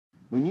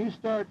When you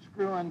start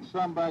screwing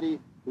somebody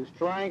who's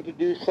trying to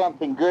do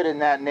something good in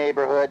that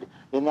neighborhood,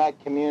 in that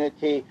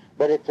community,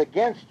 but it's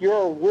against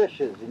your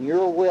wishes and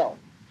your will.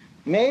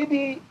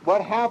 Maybe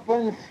what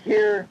happens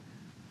here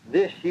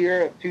this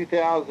year of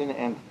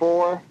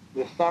 2004,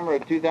 the summer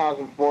of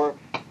 2004,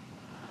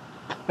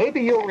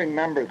 maybe you'll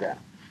remember that.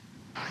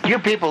 You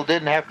people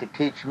didn't have to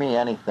teach me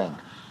anything.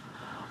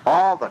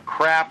 All the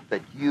crap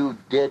that you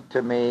did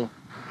to me,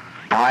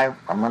 I'm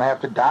going to have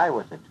to die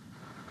with it.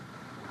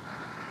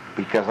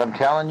 Because I'm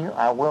telling you,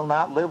 I will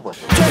not live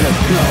with it.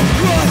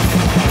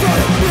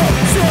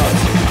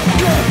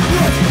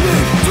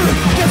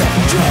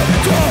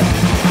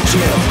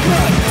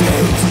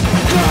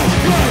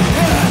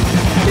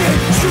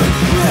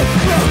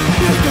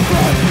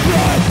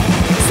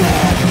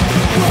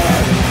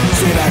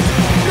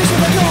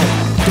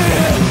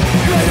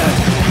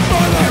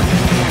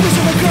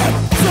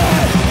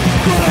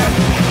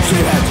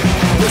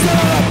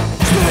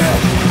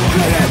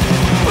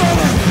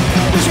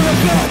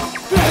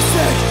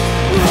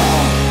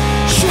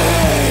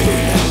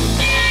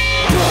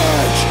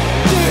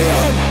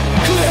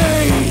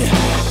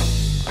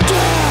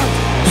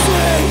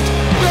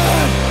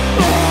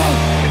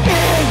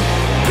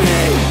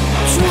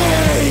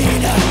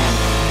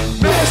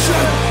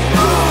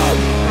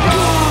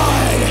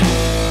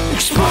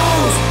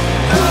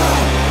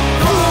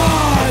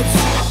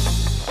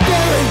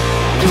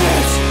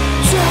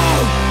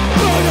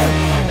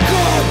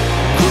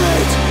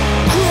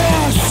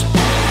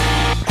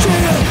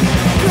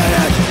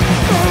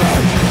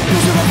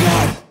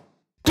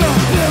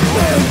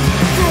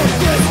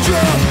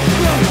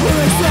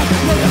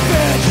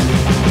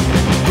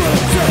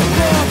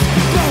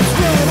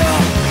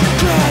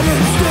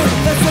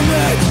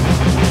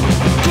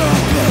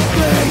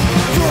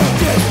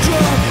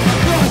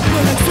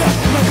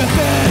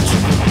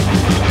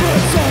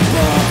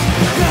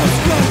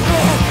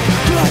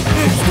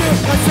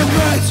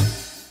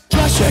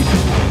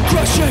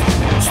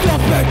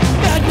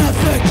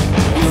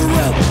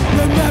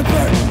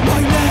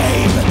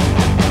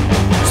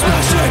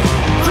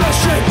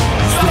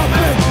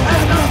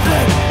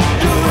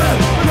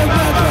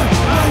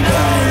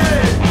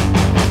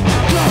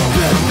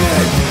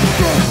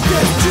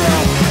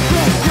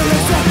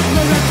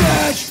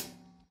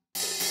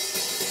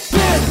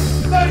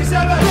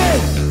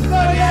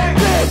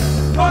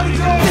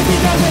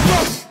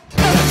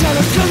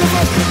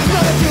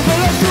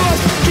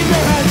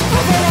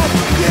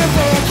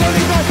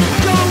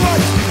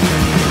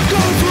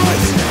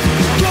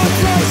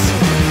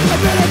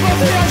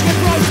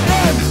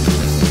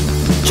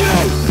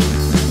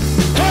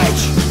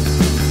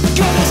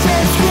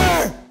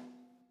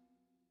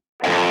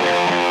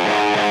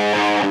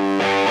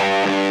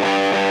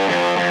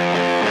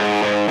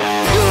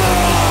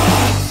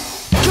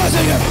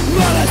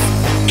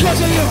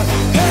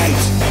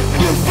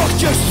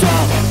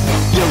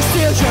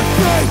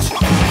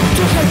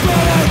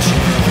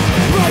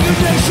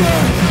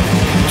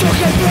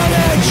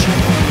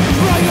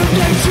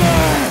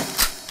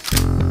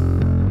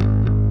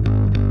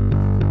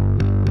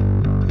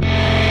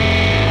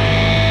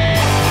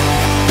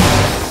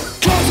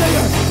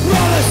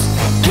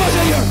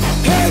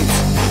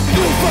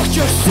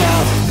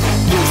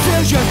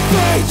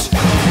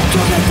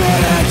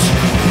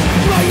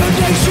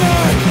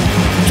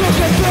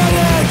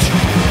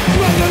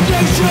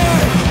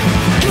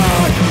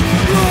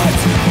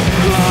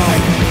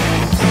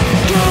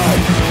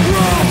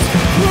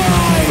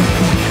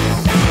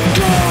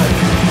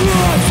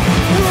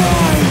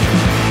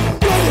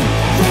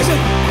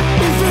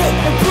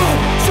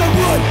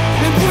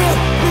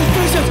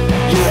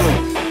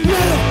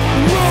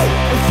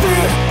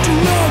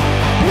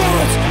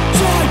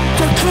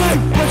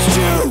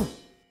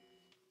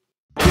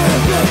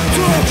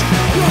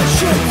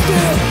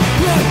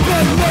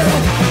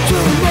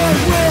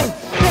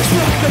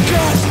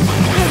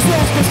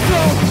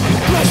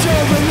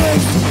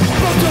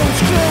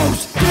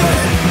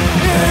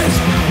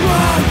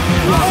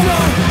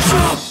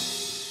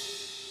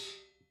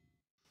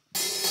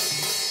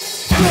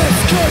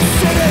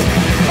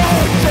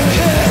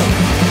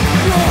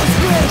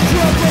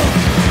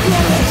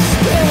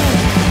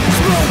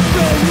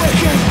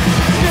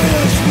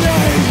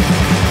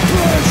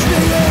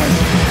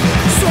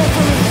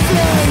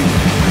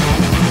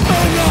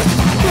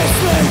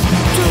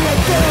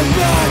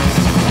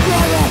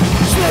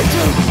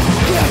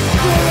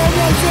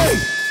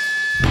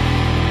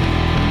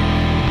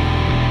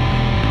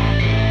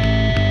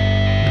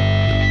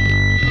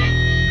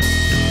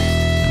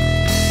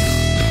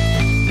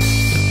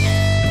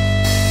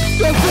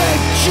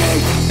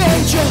 Avenging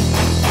Angel,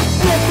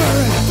 Ripper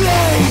and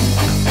Flame.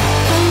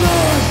 The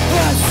Lord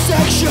has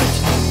sanctioned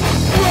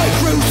my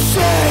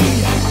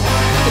crusade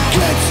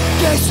against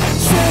this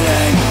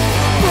city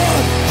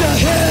on the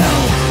hill.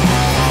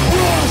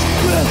 Walls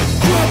will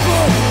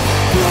crumble,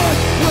 blood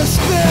will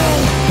spill.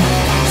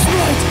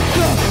 Smite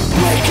the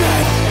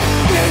wicked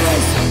in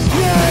his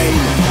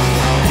name.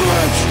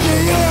 Purge the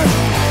earth,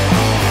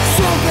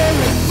 so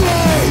very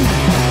flame.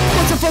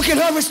 What's a fucking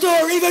hardware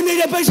store even need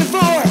a basic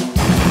for?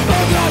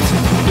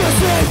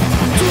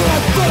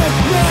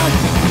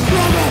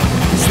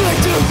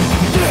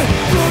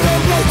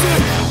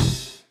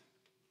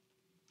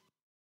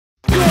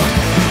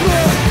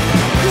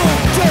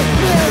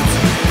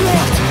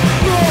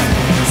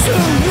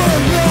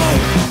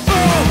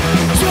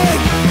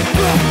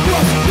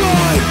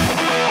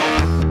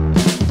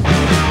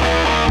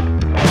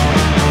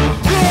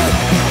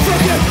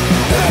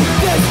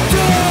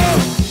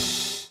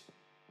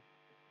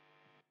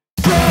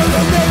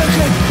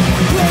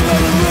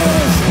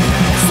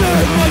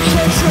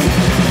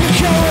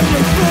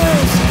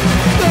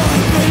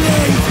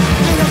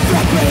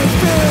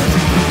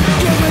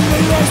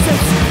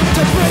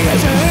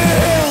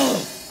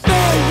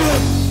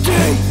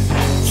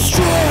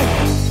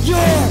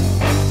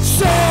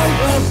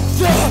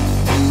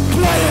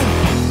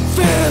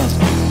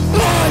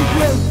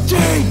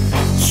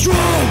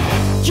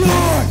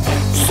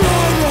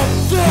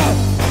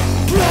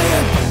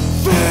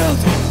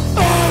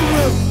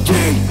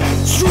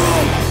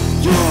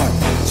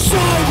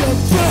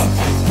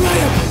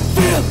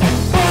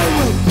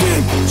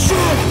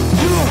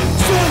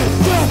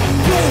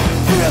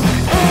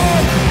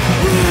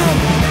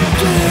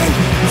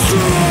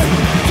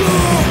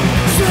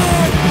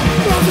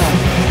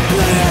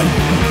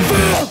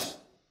 Field!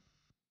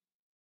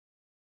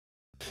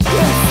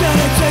 The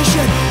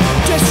sanitation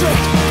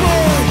district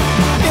board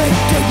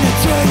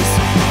indignities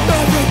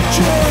of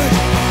endured.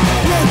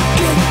 Look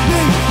at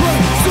me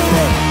like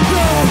sewer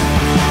blood.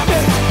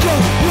 It's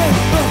going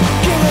up,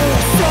 give it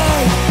a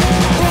sign.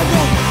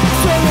 Humble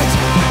servants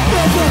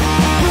never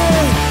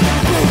play.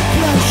 Big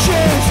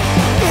plowshares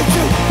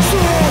into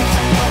swords.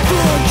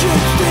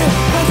 Fortune steel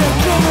under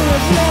cover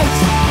of light.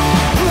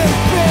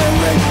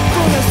 Preparing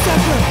for the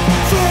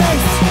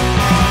sacrifice.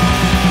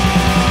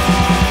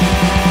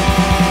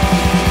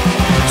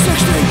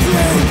 63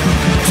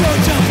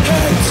 tons of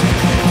hate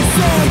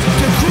decide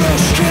to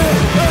crush, kill,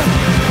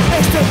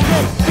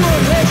 extirpate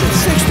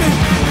 160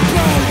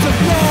 pounds of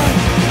blood.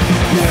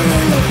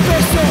 Nearing the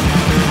vessel,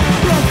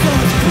 blood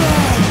God's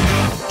blood.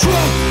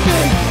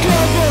 Dropping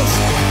gobbles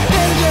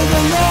into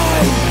the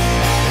line.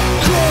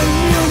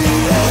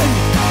 Communion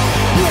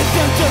with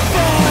the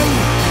divine.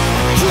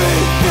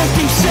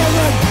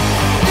 357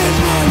 in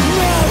my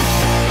mouth,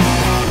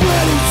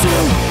 ready to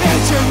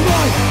enter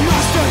my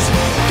master's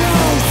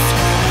house.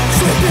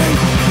 Sipping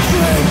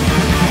free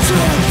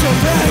tons of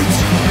hate,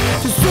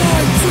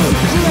 designed to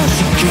crush,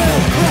 kill,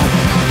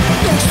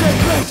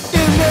 extirpate,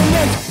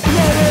 immolate,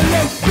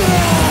 annihilate.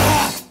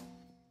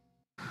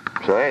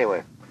 So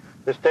anyway,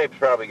 this tape's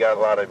probably got a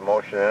lot of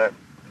emotion in it,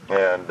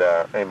 and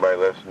anybody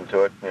listening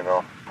to it, you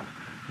know,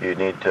 you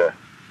need to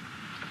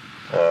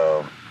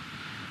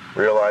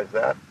realize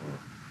that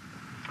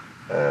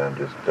and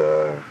just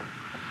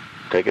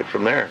take it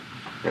from there,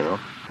 you know.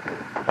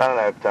 I don't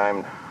have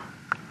time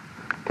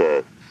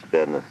to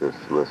spend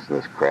listen to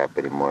this crap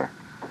anymore.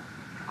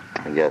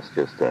 I guess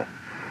just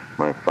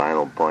my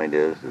final point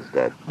is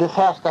that this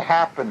has to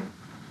happen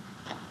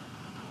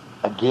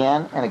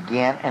again and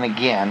again and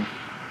again,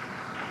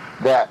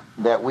 that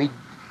we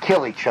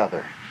kill each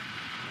other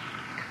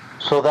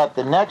so that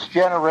the next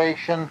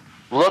generation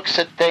looks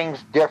at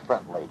things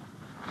differently.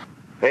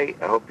 Hey,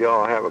 I hope you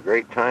all have a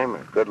great time,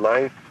 a good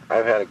life.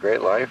 I've had a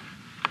great life,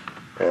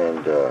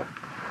 and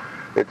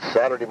it's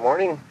Saturday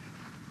morning,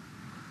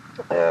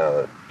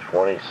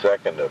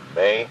 22nd of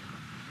May,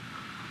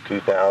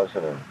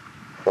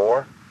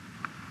 2004,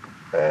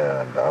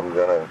 and I'm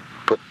going to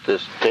put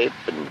this tape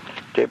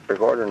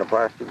recorder in a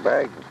plastic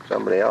bag.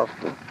 Somebody else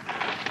can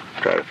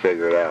try to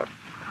figure it out.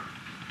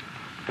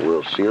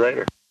 We'll see you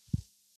later.